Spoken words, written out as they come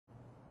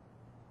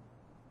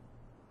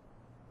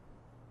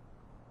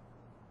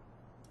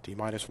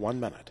T-minus 1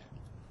 minute.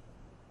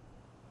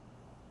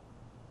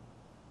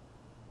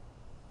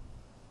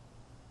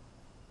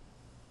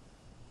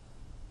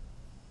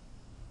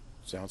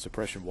 Sound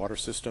suppression water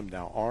system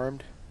now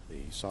armed.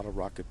 The solid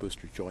rocket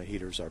booster joint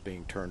heaters are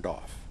being turned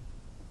off.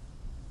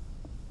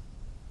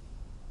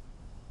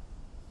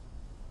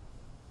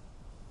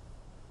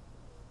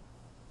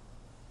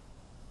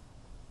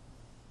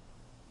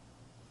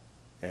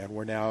 And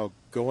we're now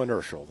go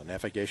inertial. The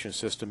navigation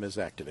system is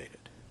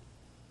activated.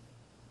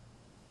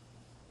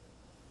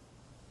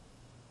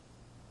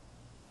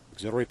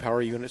 Auxiliary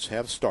power units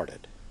have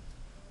started.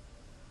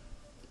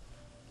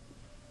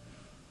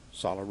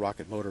 Solid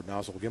rocket motor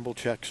nozzle gimbal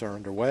checks are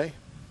underway.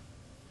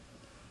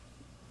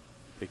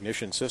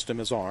 Ignition system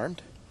is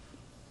armed.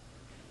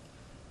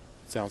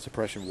 Sound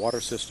suppression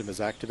water system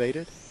is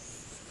activated.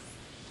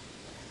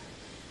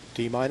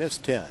 T-minus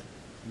 10,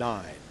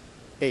 9,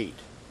 8,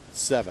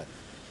 7,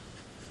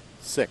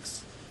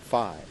 6,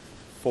 5,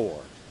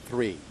 4,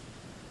 3,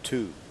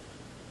 2,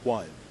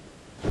 1.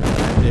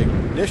 And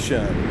ignition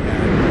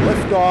and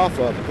liftoff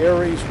of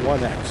Ares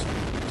 1X.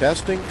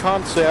 Testing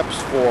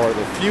concepts for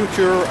the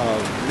future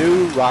of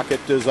new rocket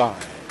design.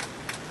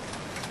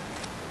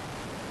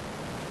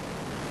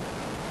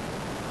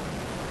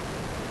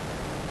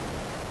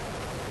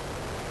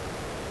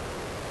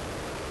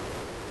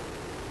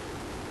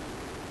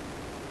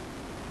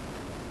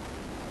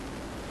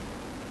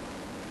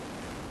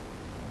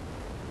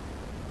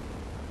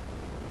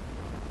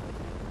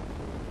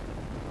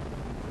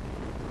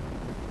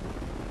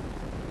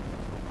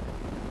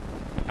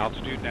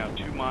 Altitude now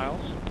 2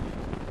 miles.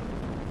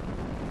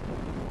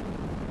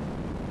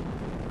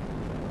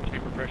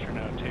 Chamber pressure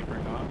now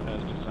tapering off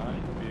as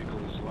designed. The vehicle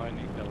is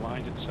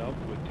aligned itself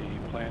with the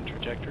planned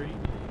trajectory.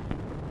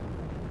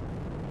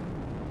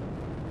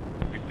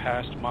 We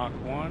passed Mach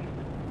 1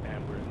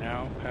 and we're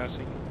now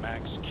passing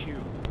Max Q.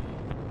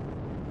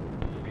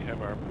 We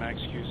have our Max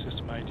Q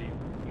system ID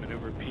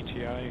maneuver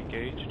PTI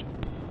engaged.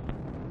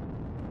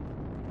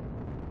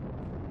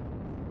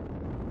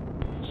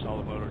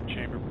 Solid motor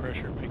chamber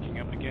pressure picking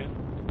up again.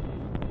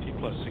 T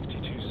plus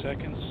 62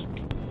 seconds.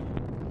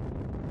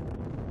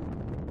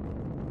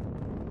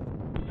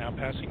 Now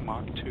passing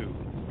Mach 2.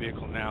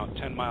 Vehicle now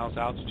 10 miles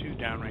altitude,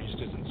 downrange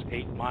distance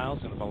 8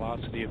 miles, and a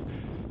velocity of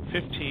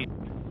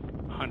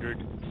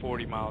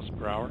 1,540 miles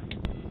per hour.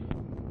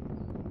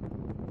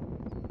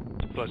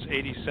 Plus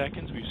 80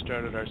 seconds, we've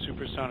started our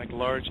supersonic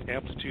large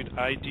amplitude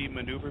ID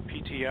maneuver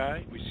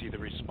PTI. We see the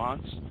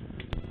response.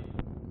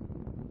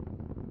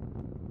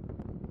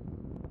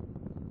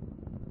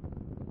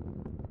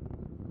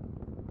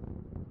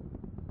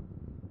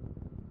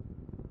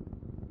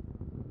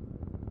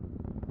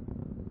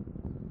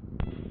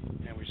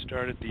 We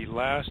started the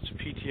last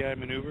PTI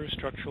maneuver,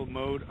 structural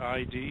mode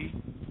ID,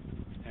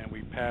 and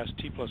we passed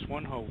T plus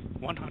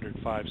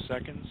 105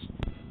 seconds.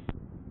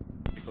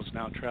 Vehicle's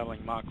now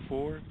traveling Mach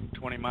 4,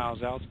 20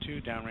 miles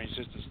altitude, downrange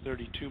distance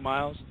 32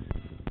 miles.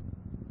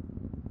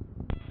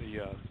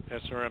 The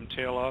SRM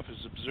tail off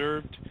is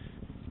observed.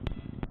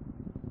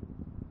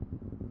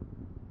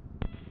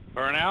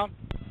 Burnout.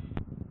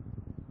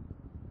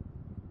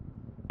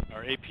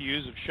 Our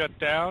APUs have shut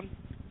down.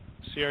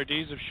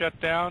 CRDs have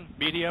shut down.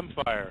 BDM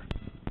fire.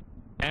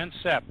 And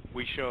SEP.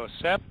 We show a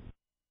SEP.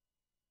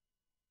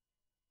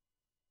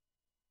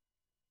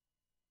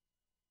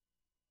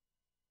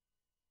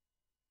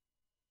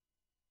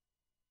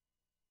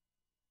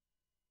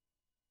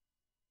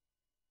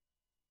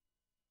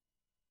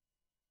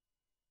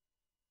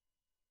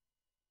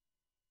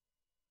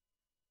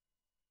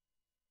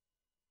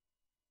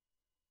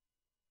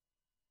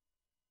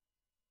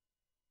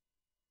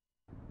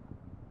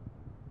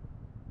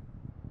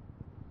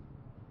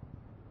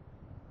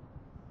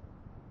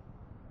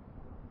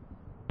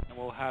 And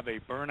we'll have a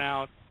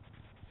burnout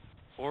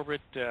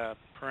orbit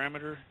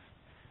parameter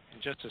in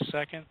just a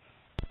second.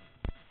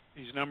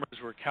 These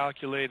numbers were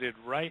calculated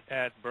right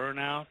at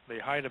burnout. The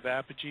height of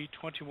apogee,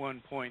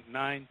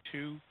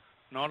 21.92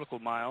 nautical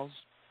miles.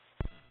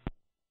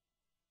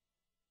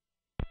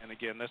 And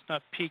again, that's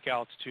not peak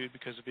altitude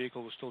because the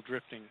vehicle was still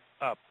drifting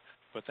up,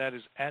 but that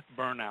is at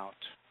burnout.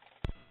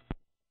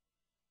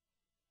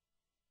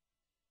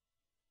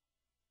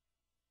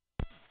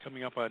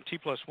 Coming up on T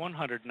plus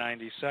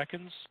 190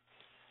 seconds.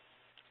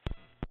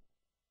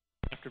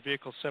 After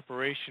vehicle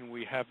separation,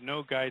 we have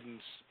no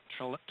guidance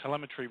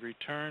telemetry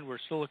return. We're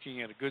still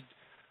looking at a good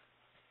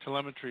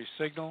telemetry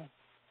signal.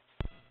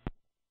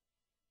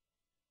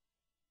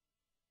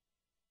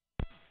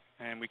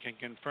 And we can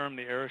confirm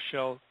the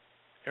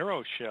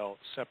aeroshell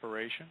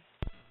separation.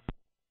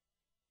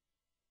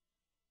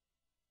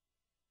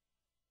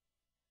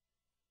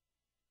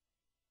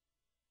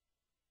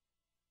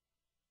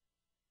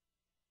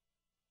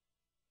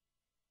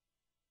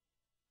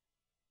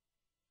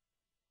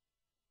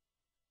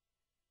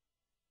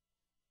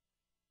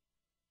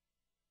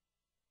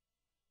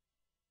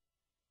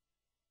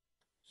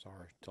 It's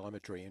our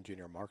telemetry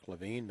engineer Mark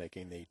Levine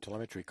making the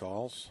telemetry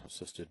calls,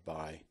 assisted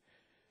by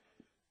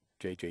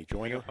J.J.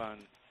 Joyner. Up on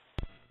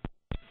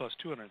plus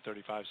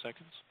 235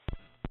 seconds.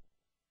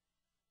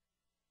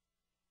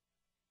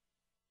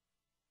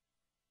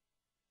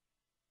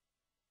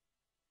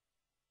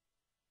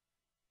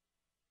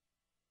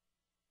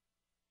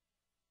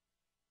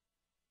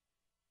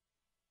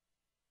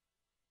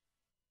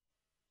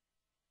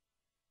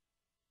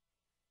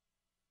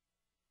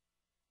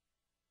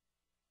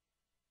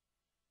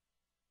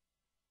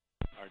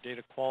 Our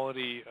data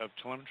quality of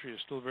telemetry is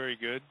still very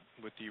good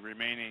with the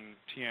remaining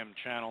TM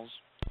channels.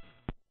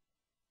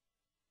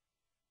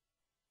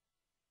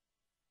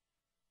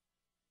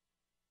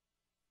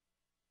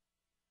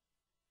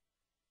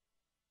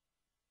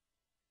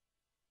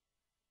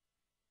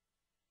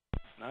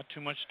 Not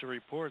too much to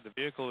report. The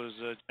vehicle is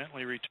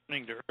gently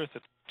returning to Earth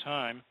at the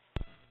time.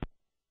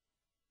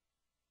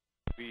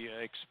 We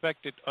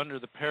expect it under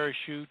the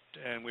parachute,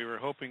 and we were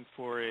hoping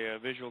for a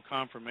visual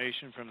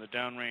confirmation from the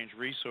downrange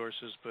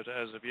resources, but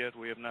as of yet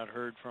we have not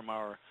heard from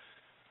our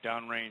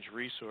downrange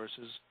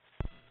resources.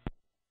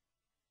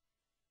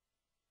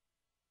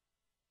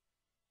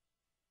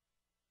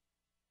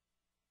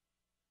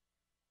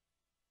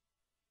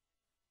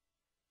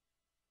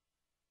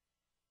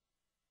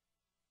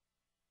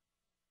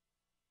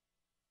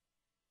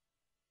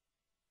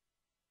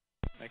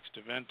 Next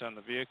event on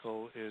the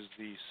vehicle is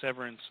the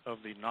severance of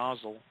the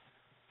nozzle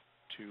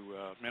to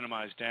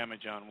minimize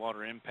damage on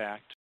water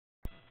impact.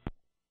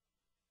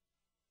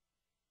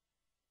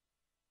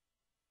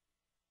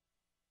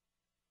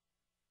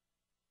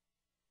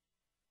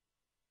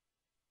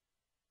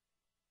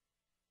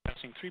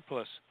 Passing T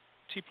plus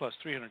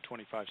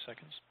 325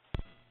 seconds.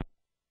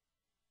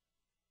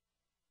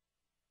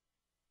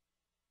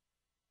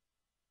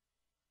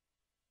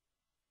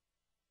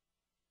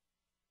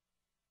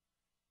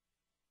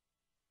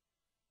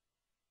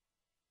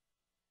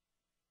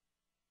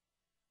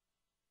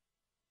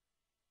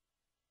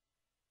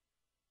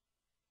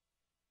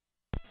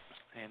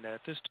 And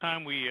at this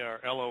time, we are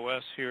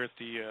LOS here at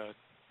the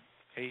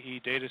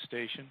AE data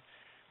station.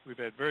 We've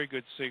had very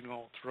good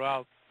signal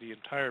throughout the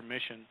entire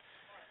mission.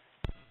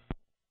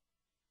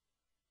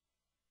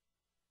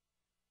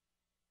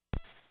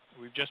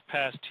 We've just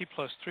passed T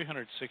plus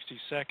 360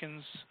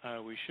 seconds.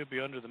 We should be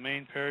under the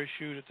main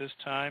parachute at this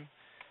time.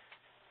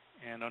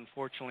 And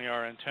unfortunately,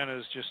 our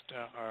antennas just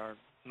are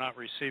not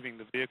receiving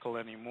the vehicle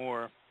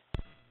anymore.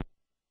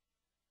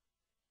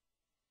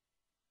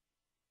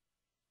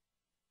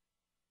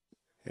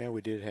 And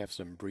we did have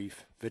some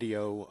brief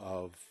video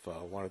of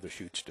one of the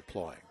chutes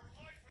deploying.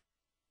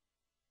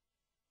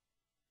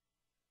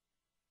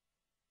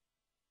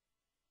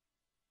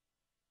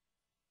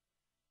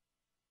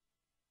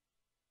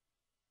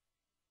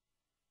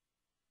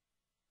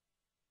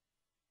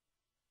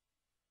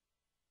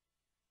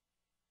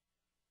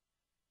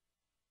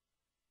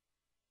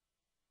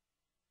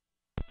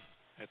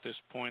 At this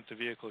point, the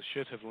vehicle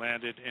should have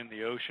landed in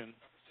the ocean.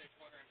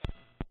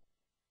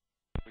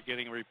 We're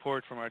getting a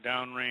report from our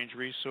downrange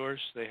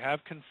resource. They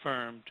have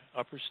confirmed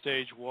upper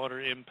stage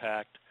water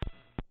impact.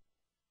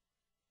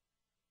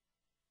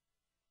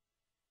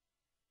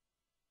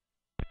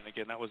 And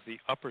again, that was the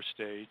upper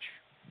stage.